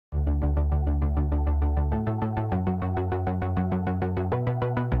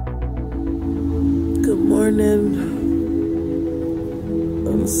morning.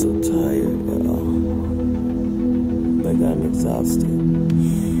 I'm so tired, y'all. Like, I'm exhausted.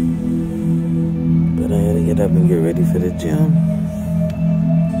 But I gotta get up and get ready for the gym.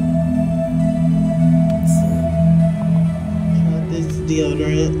 Tried this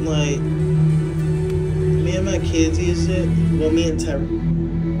deodorant, like, me and my kids use it. Well, me and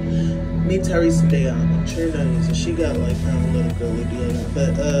Teresa, they I'm sure not use it. She got like her own little girly deodorant,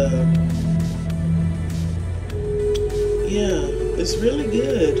 but yeah, it's really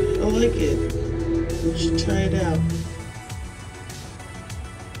good. I like it. You should try it out.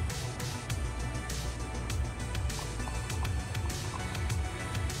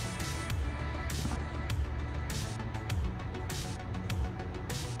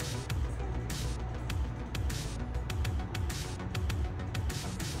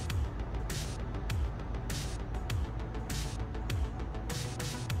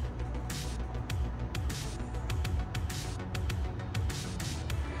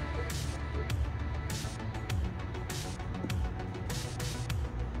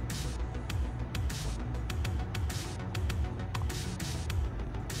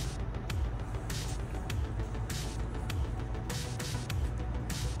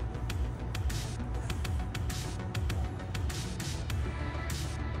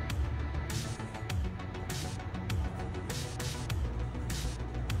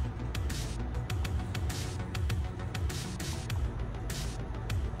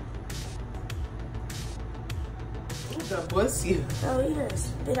 God bless you. Oh, he done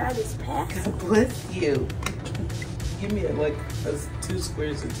spit out his pack. God bless you. Give me like 2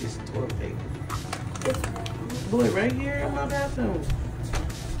 squares of this toilet paper. Boy, right here in my bathroom.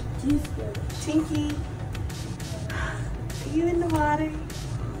 Tinky, are you in the water?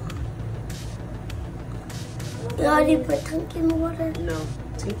 You already put Tinky in the water? No,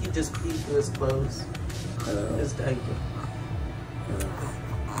 Tinky just peed through his clothes. His diaper.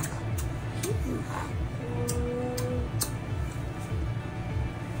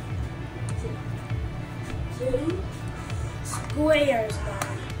 Squares,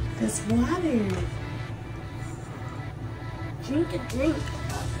 Mom. That's water. Drink a drink.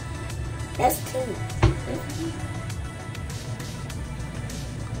 That's tea.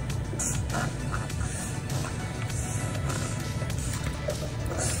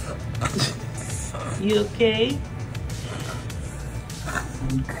 You okay?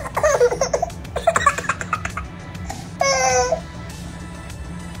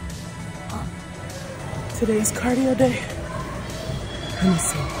 Today's cardio day. Let me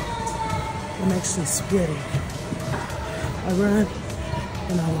see. I'm actually sweating. I run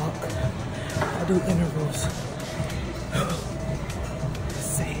and I walk. I do intervals.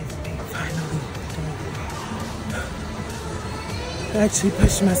 Save me, finally. I actually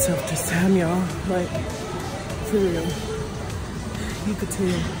pushed myself this time, y'all. Like, for real. You could tell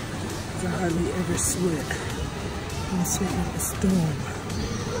I hardly ever sweat. I sweat like a storm.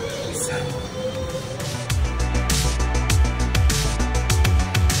 So.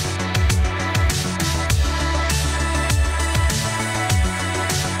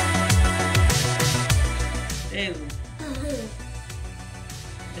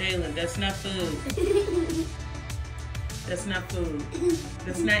 Jalen, that's not food. That's not food.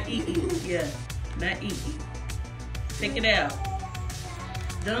 That's not eating. Yeah, not eating. Take it out.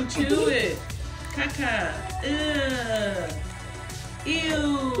 Don't chew it. Caca. Ugh.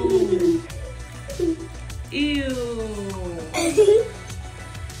 Ew. Ew.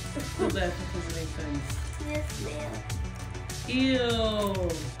 Go back because it ain't funny. Yes, ma'am. Ew.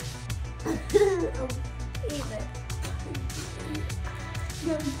 Even.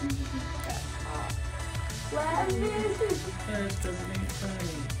 First, because it ain't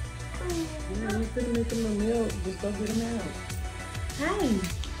funny. Yeah, you couldn't make them a meal. Just go get them out. Hi.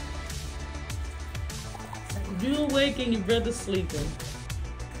 You awake and your brother sleeping.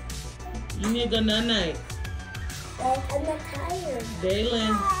 You need to go night-night. I'm not tired.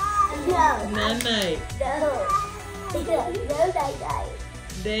 Dalen. No. Night-night. No. No night-night.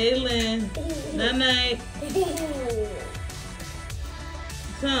 Dalen. Night-night.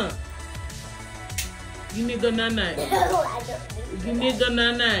 Come. You need to go night-night. No, I don't need You need to go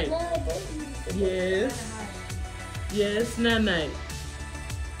night-night. No, I don't. Yes. Yes, night-night.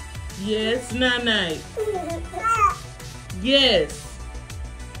 Yes, night-night. Yes.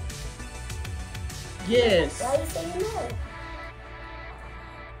 Yes. Why you saying no?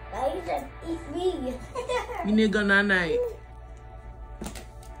 Why you just eat me? You need to go night-night.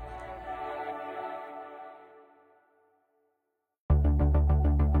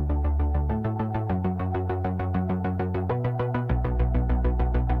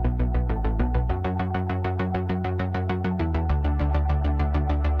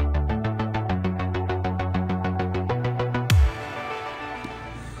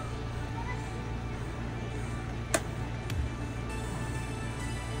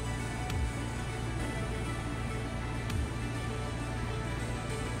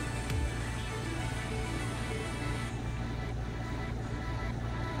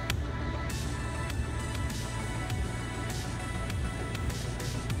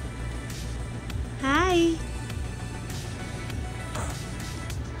 Hi.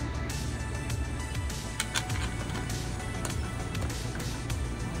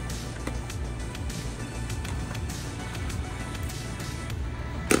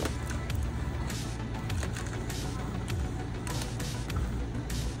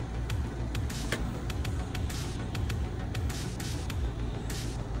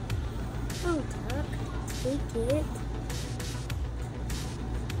 Oh, Doc, take it.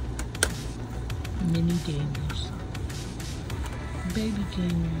 Mini gamers. Baby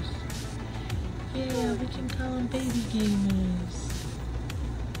gamers. Yeah, we can call them baby gamers.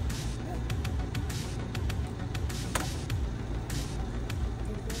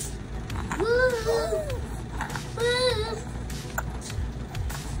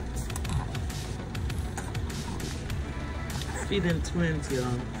 Feeding twins,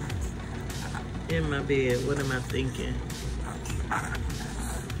 y'all. In my bed. What am I thinking?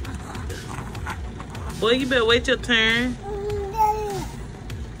 Boy, you better wait your turn.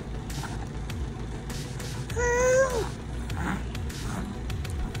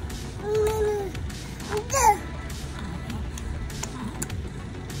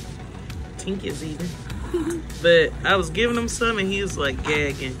 Tink is eating. But I was giving him some and he was like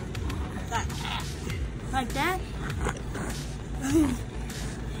gagging. Like that?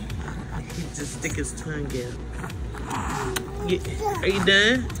 He just stick his tongue out. Are you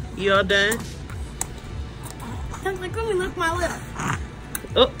done? You all done? Sounds like, let me lick my lip.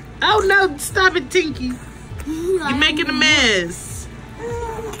 Oh no, stop it, Tinky. You're making a mess.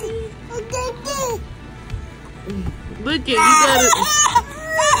 Look at you got it.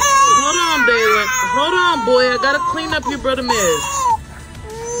 Hold on, Dayla. Hold on, boy. I gotta clean up your brother mess.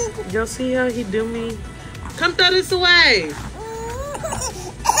 Y'all see how he do me? Come throw this away.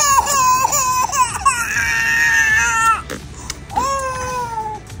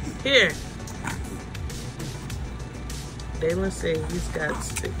 Here. Dayla said he's got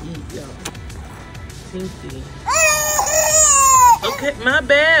to eat, y'all. Tinky. Okay, my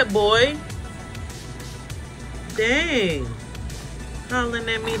bad, boy. Dang. Hollering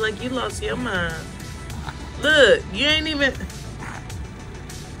at me like you lost your mind. Look, you ain't even...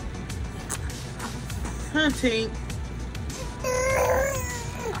 Huh, Tink?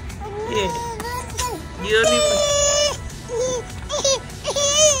 Yeah. You don't even...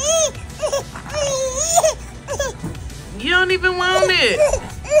 You don't even want it.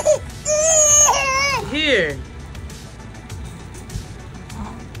 Here.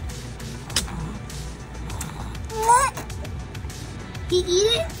 He eat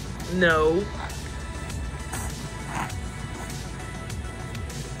it? No.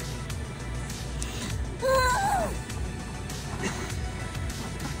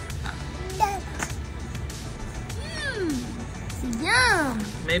 Yum.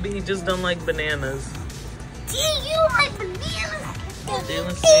 Maybe he just don't like bananas. Gee, you like bananas?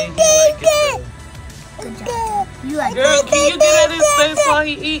 Dylan said he like it too. Good job. You like Girl, can you get out of his face while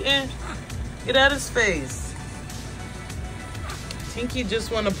he eating? Get out of his face. Tinky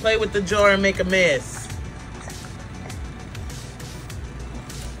just want to play with the jar and make a mess.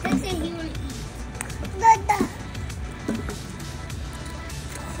 They say he want to eat. Dada.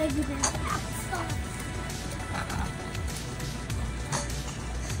 Say good night.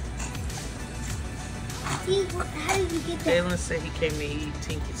 How did you get that? Dylan said he came to eat.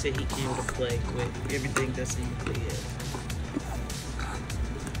 Tinky said he came to play with everything that's in the bed.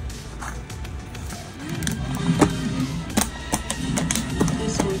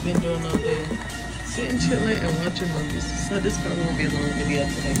 That's what we've been doing all day. Sitting, chilling, and watching movies. So this probably won't be a long video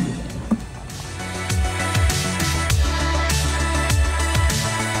today.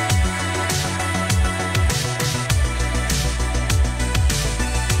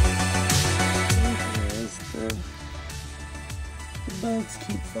 Bugs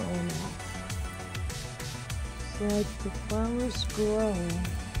keep falling off. So like the flowers grow,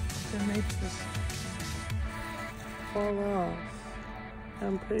 then they just fall off.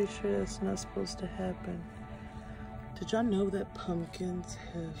 I'm pretty sure that's not supposed to happen. Did y'all know that pumpkins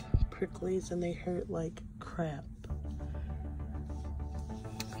have pricklies and they hurt like crap?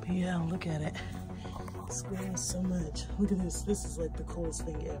 But yeah, look at it. It's growing so much. Look at this. This is like the coolest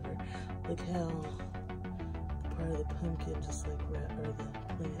thing ever. Look how part of the pumpkin just like wrapped, or the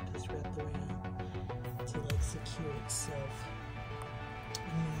plant just wrapped around to like secure itself.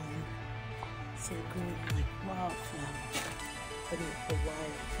 And so growing like wildfire. But it's a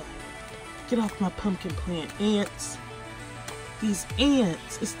wildfire. Get off my pumpkin plant, ants. These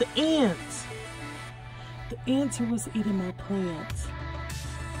ants. It's the ants. The ants are what's eating my plants.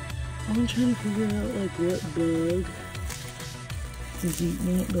 I'm trying to figure out like what bug is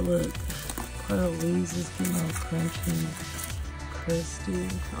eating it, but look. part of the leaves is getting all crunchy and crusty.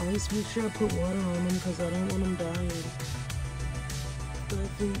 I always make sure I put water on them because I don't want them dying. But I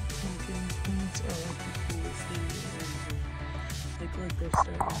think pumpkin plants are like the coolest thing ever. Like they're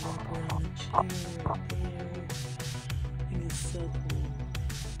starting to walk around the chair right there. I think it's so cool.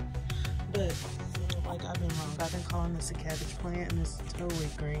 But like I've been wrong. I've been calling this a cabbage plant, and it's totally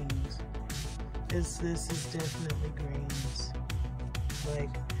greens. This is definitely greens.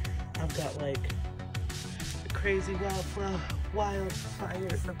 Like I've got like the crazy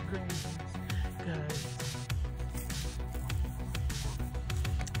wildfires of greens, guys.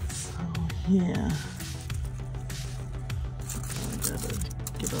 So yeah, I gotta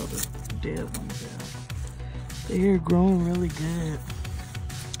get all the dead ones out. They're growing really good.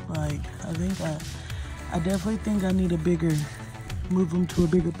 Like I definitely think I need move them to a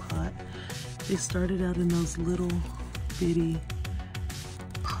bigger pot. They started out in those little bitty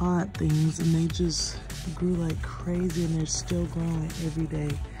pot things and they just grew like crazy, and they're still growing every day.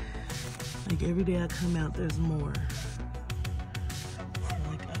 Like every day I come out, there's more. So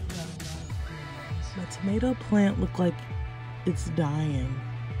like I've got a lot of greens. My tomato plant looked like it's dying,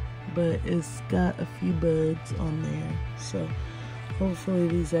 but it's got a few buds on there. So hopefully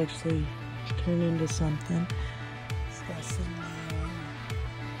these actually turn into something. It's got some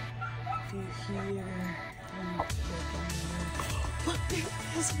a few here. Look, there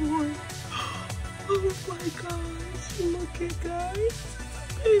is one. Oh my gosh, look at guys.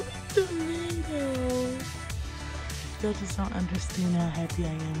 Baby tomato. Y'all just don't understand how happy I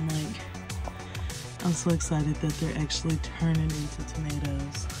am. Like, I'm so excited that they're actually turning into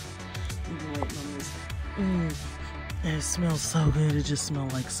tomatoes. We've been waiting on this. And it smells so good. It just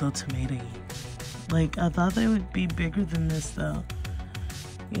smells like so tomatoey. Like, I thought they would be bigger than this though.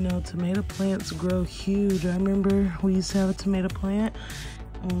 You know, tomato plants grow huge. I remember we used to have a tomato plant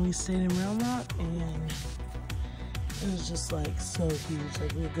when we stayed in Round Rock, and it was just like so huge.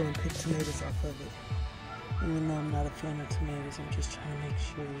 Like we would go and pick tomatoes off of it. Even though I'm not a fan of tomatoes, I'm just trying to make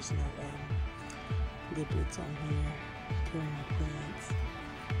sure there's no lipids on here killing my plants.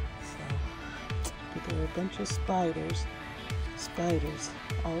 So, but there are a bunch of spiders. Spiders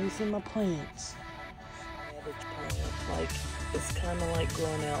always in my plants. Cabbage plant, like it's kind of like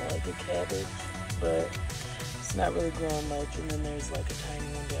growing out like a cabbage, but it's not really growing much. And then there's like a tiny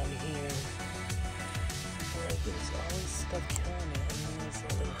one down here. Like there's always stuff killing it. And then there's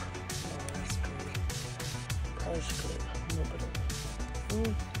like, oh, that's great. Probably should put a little bit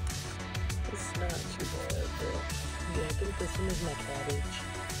of, it's not too bad, but yeah, I think this one is my cabbage.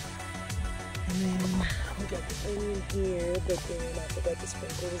 And then we got the onion here, but then I forgot the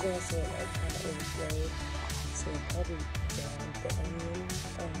sprinkles on, so it like kind of overflowed. So probably down the onion.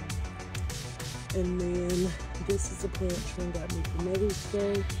 And then this is a plant Trin got me for Mother's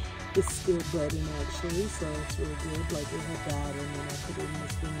Day. It's still budding actually, so it's really good. Like it had died, and then I put it in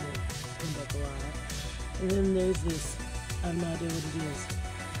this thing that came back alive. And then there's this. I have no idea what it is.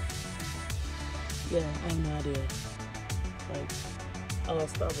 Yeah, I have no idea. Like, I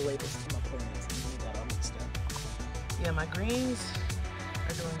lost all the labels to my plants and we got all mixed up. Yeah, my greens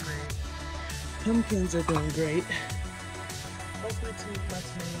are doing great. Pumpkins are doing great. Hopefully my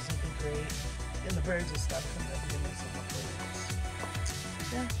tomatoes will be great. And the birds will stop coming up and messing with my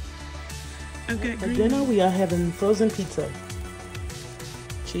plants. Yeah. Okay, for dinner we are having frozen pizza.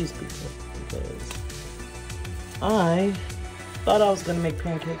 Cheese pizza. Because I thought I was going to make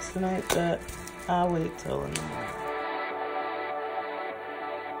pancakes tonight, but I'll wait till in the morning.